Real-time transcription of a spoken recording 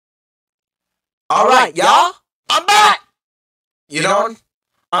Alright, y'all, I'm back! You know,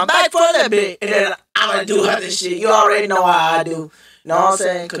 I'm back for a little bit, and then I'm gonna do other shit. You already know how I do. You know what I'm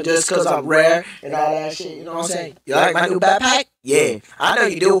saying? Just cause I'm rare and all that shit. You know what I'm saying? You like my new backpack? Yeah, I know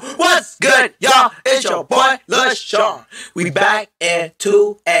you do. What's good, y'all? It's your boy, LaShawn. We back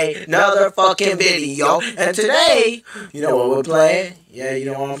into another fucking video. And today, you know what we're playing? Yeah, you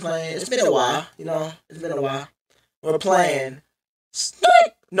know what I'm playing? It's been a while. You know, it's been a while. We're playing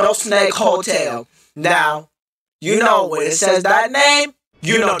No Snake Hotel. Now, you know when it says that name,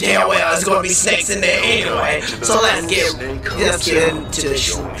 you know damn well there's gonna be snakes in there anyway. So let's get into this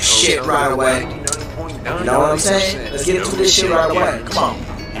shit right away. You know what I'm saying? Let's get into this shit right away. Come on.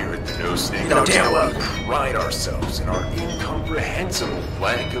 Here at the No Snake No damn well. we pride ourselves in our incomprehensible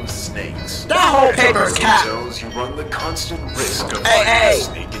lack of snakes. That whole paper's cap. Hotels, you run the constant risk of Hey,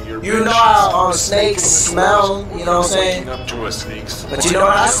 finding a snake in your you know how snakes smell, you know what I'm saying? Up to a snake's But you know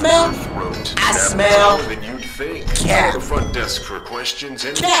what I smell? throat. I That smell more than you'd think. cat. Call the front desk for questions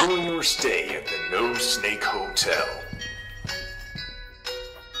and Cat. enjoy your stay at the No Snake Hotel.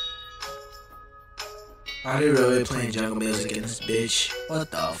 Are they really playing jungle music in this bitch?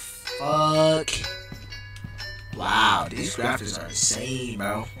 What the fuck? Wow, these graphics are insane,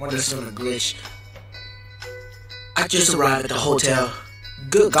 bro. Wonder if it's gonna glitch. I just arrived at the hotel.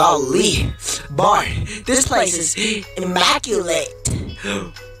 Good golly. Bart, this place is immaculate.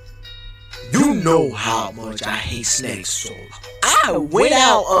 You know how much I hate snakes, so I went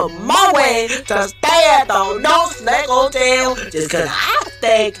out of my way to stay at the No Snake Hotel just cause I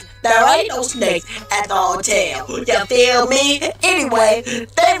think there ain't no snakes at the hotel. You feel me? Anyway,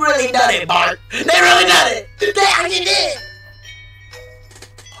 they really done it, Bart. They really done it. They actually did.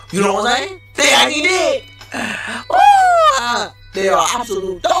 You know what I'm saying? They actually did. Woo! There are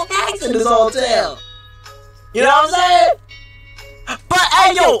absolute dope snakes in this hotel. You know what I'm saying? But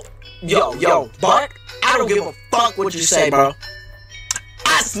hey, yo, Bart, I don't give a fuck what you say, bro.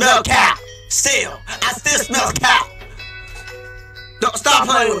 I smell cat. Still, I still smell cat. Don't stop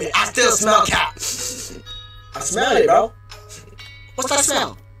playing with me. I still smell cat. I smell it, bro. What's that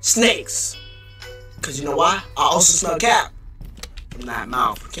smell? Snakes. Cause you know why? I also smell cat from that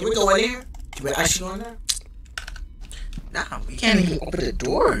mouth. Can we go in here? Can we actually go in there? Nah, we can't even open the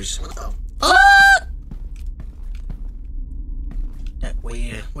doors. What the fuck?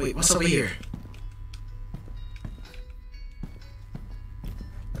 Wait, what's over here?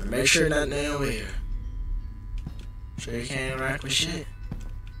 Make sure nothing ain't over here. Sure you can't interact with shit?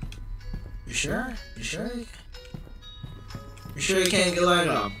 You sure? You sure you can't get like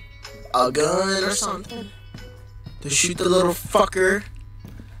a gun or something? To shoot the little fucker?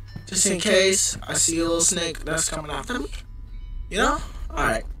 Just in case I see a little snake that's coming after me? You know?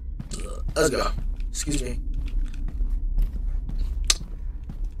 Alright. Let's go. Excuse me.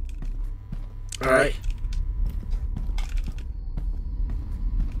 Alright.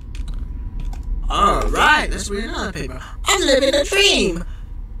 Alright, let's read another paper. I'm living a dream!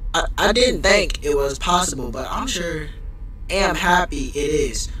 I didn't think it was possible, but I'm sure am happy it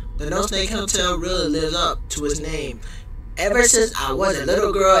is. The No Snake Hotel really lives up to its name. Ever since I was a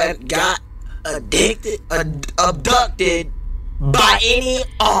little girl and got abducted by any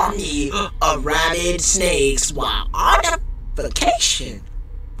army of rabid snakes while on a vacation.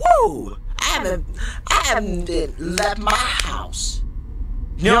 Woo! I haven't left my house.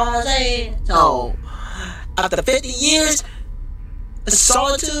 You know what I'm saying? So, after 50 years of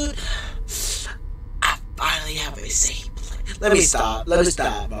solitude, I finally have a safe place. Let me stop, bro.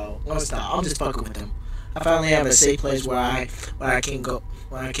 Let me stop. I'm just fucking with them. I finally have a safe place where I can go,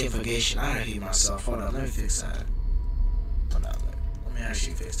 where I can vacation. I gotta hear myself. Hold on, let me fix that. Hold on, let me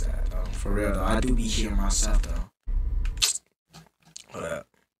actually fix that, though. For real, though. I do be hearing myself, though. Hold up.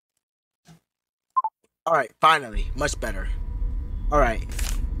 Alright, finally. Much better. Alright.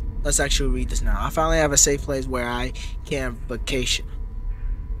 Let's actually read this now. I finally have a safe place where I can vacation.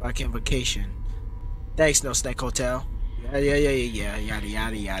 Thanks, No Snake Hotel. Yeah. Yada yada yada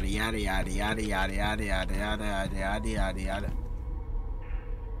yada yada yada yada yada yada yada yada yada yada.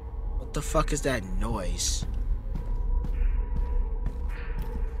 What the fuck is that noise?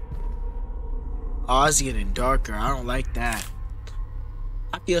 Oh, it's getting darker. I don't like that.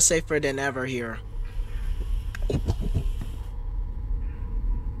 I feel safer than ever here.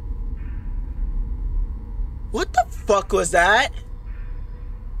 What the fuck was that?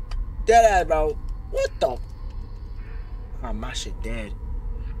 Deadass, bro. What the? Oh, my shit dead.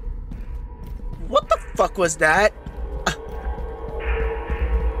 What the fuck was that?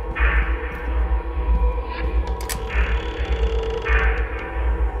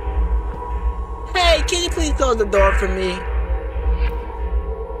 Hey, can you please close the door for me?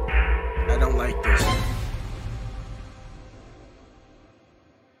 I don't like this.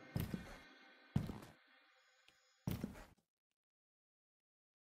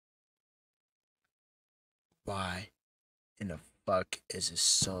 in the fuck is it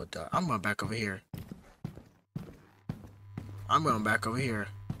so dark? I'm going back over here. I'm going back over here.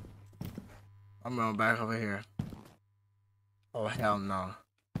 I'm going back over here. Oh, hell no.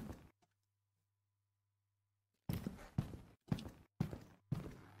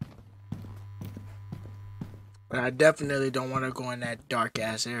 But I definitely don't want to go in that dark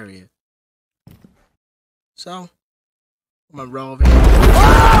ass area. So, I'm gonna roll over here.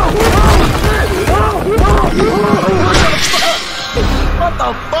 What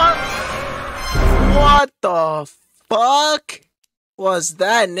the fuck? What the fuck was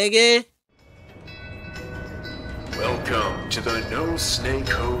that, nigga? Welcome to the No Snake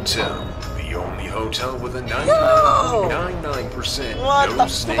Hotel, the only hotel with a 99.99% no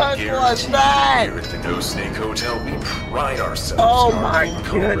snake guarantee. Here at the No Snake Hotel, we pride ourselves on our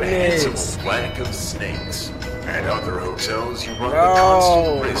incomprehensible lack of snakes. At other hotels, you run the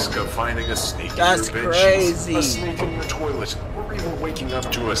constant risk of finding a snake in your bed sheets, a snake in your toilet, or even waking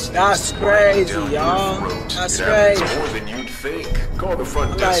up to a snake sliding down your throat. That's it crazy. happens more than you'd think. Call the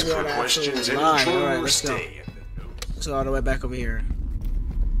front desk for questions and enjoy your stay. So all the way back over here.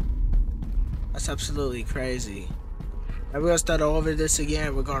 That's absolutely crazy. And we're gonna start over this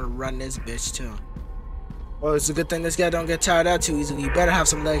again. We're gonna run this bitch too. Well, it's a good thing this guy don't get tired out too easily. You better have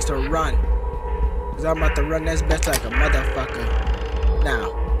some legs to run. Cause I'm about to run this bitch like a motherfucker.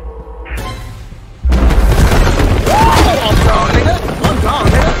 Now. I'm gone, nigga. I'm gone,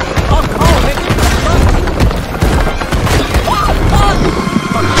 nigga. I'm gone, nigga.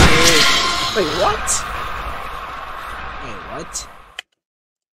 Wait, what? What?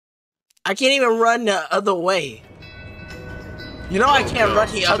 I can't even run the other way. You know I can't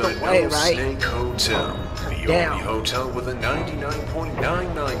run the other way, right? Snake Hotel, the only hotel with a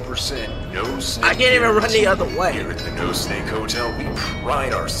 99.99% no snake. I can't even run the other way. Here at the No Snake Hotel, we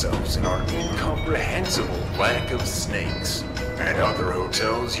pride ourselves in our incomprehensible lack of snakes. At other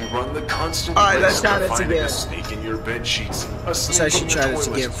hotels, you run the constant risk of finding a snake in your bed sheets, a snake in your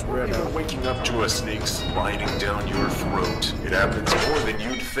toilet, or even waking up to a snake sliding down your throat. It happens more than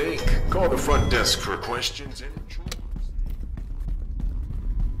you'd think. Call the front desk for questions and enjoy.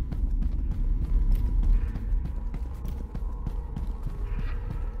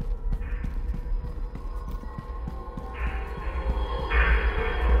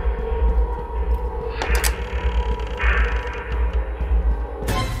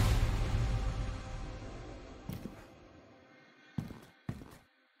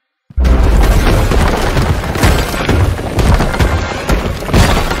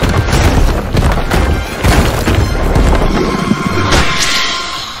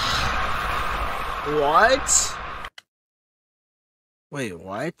 What? Wait,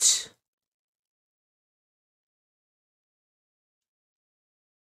 what?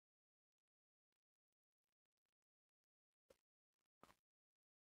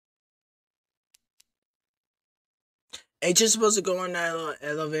 Ain't you supposed to go in that little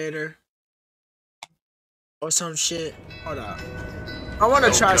elevator? Or some shit? Hold on. I want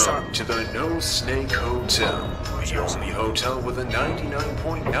to try something. To the No Snake Hotel, the only hotel with a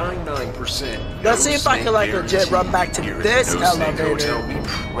 99.99%. Let's see if I can like legit run back to this elevator.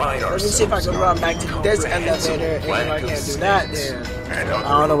 Let me see if I can run back to this elevator, and if I can't do that, then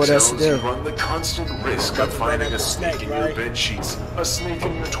I don't know what else to do. Run the constant risk of finding a snake in your bed sheets, a snake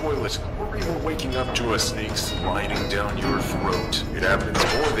in your toilet, or even waking up to a snake sliding down your throat. It happens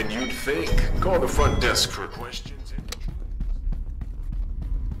more than you'd think. Call the front desk for questions.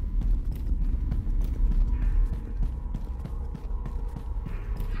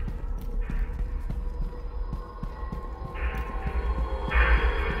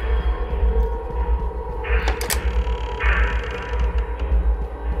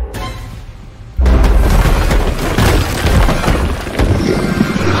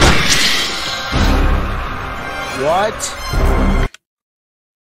 What?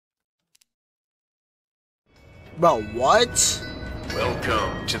 Bro, what?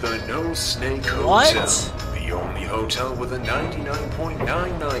 Welcome to the No Snake Hotel. What? The only hotel with a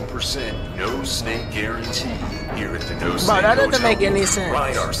 99.99% no snake guarantee. Here at the No Snake Hotel, that doesn't make any sense. We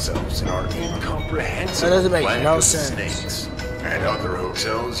pride ourselves in our incomprehensible That doesn't make lack no of sense. snakes. At other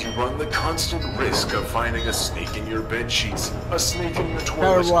hotels, you run the constant risk of finding a snake in your bed sheets, a snake in your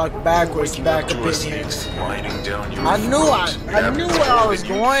toilet. Gotta walk backwards, waking back up to up a in snake here. sliding down your I knew throat. I knew where I was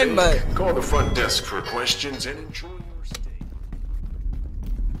going, but Call the front desk for questions and enjoy your stay.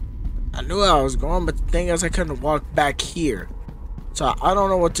 I knew where I was going, but the thing is I couldn't walk back here. So I don't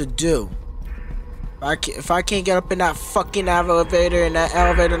know what to do. If I can't get up in that fucking elevator and that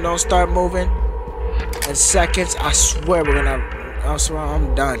elevator don't start moving in seconds, I swear we're gonna, I swear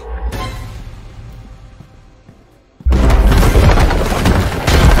I'm done.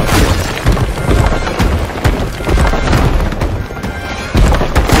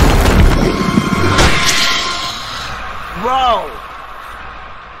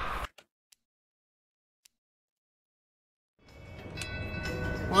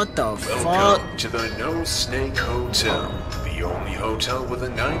 What the fuck? Welcome to the No Snake Hotel, the only hotel with a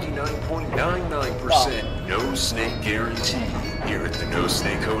 99.99% no snake guarantee. Here at the No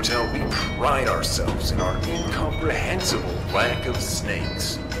Snake Hotel, we pride ourselves in our incomprehensible lack of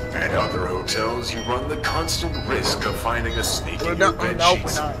snakes. At other hotels, you run the constant risk of finding a snake in your bed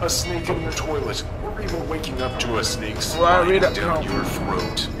sheets, a snake in your toilet, or even waking up to a snake sliding down your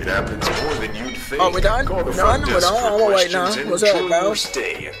throat. It happens more than you'd think. Oh, we done? Call the We're front done? desk for Wait now. questions and What's up, enjoy bro? your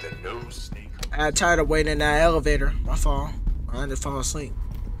stay at the No Snake Hotel. I got tired of waiting in that elevator. My fault. I had to fall asleep.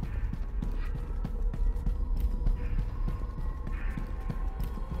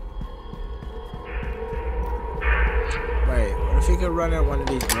 Wait, what if you could run in one of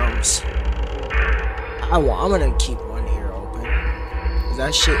these rooms? I'm gonna keep one here open. Cause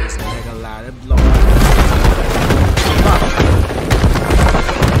that shit is mega loud. It blows.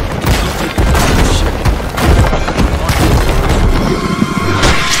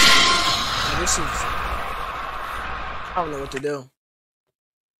 This is... I don't know what to do.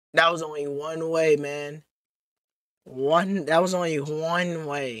 That was only one way, man. That was only one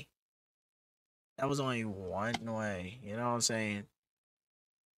way. That was only one way. You know what I'm saying?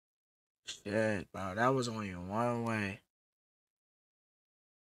 Shit, bro. That was only one way.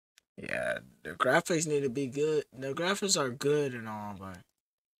 Yeah, the graphics need to be good. The graphics are good and all, but...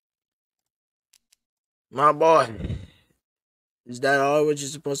 My boy. Is that all what you're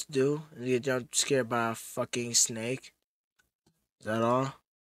supposed to do? Is get jumped scared by a fucking snake? Is that all?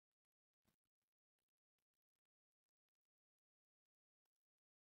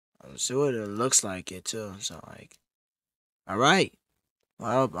 I'm sure it looks like it too. So like, all right.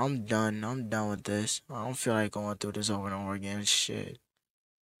 Well, I'm done. I'm done with this. I don't feel like going through this over and over again. Shit.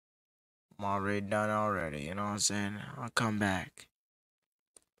 I'm already done already. You know what I'm saying? I'll come back.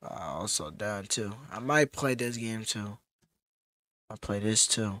 Also done too. I might play this game too. I'll play this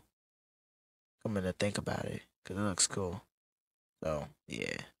too. I'm gonna think about it because it looks cool. So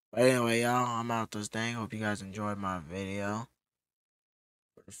yeah. But anyway, y'all, I'm out this thing. Hope you guys enjoyed my video.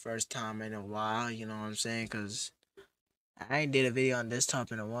 For the first time in a while, you know what I'm saying? Because I ain't did a video on this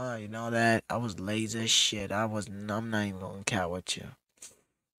top in a while. You know that? I was lazy as shit. I'm not even gonna count with you.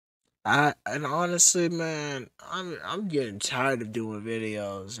 And honestly, man, I'm getting tired of doing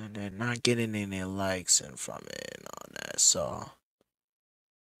videos and then not getting any likes and from it and all that. So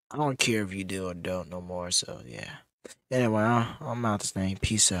I don't care if you do or don't no more. So yeah. Anyway, I'm out this thing.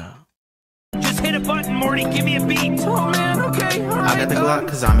 Peace out. Just hit a button, Morty, give me a beat. Oh man, okay, I got the Glock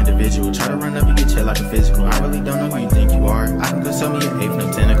cause I'm individual. Try to run up, you get hit like a physical. I really don't know who you think you are. I can go sell me an eighth,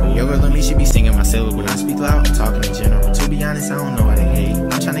 no tentacle. Yo, girl, me should be singing my syllable. When I speak loud, I'm talking in general. To be honest, I don't know how to hate. I'm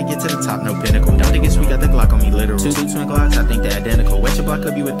trying to get to the top, no pinnacle. Don't think it's we got the Glock on me, literal. Two twin Glocks, I think they're identical. Wet your block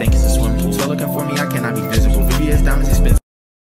up, you would think it's a swimming pool. So looking for me, I cannot be visible. VVS diamonds expensive.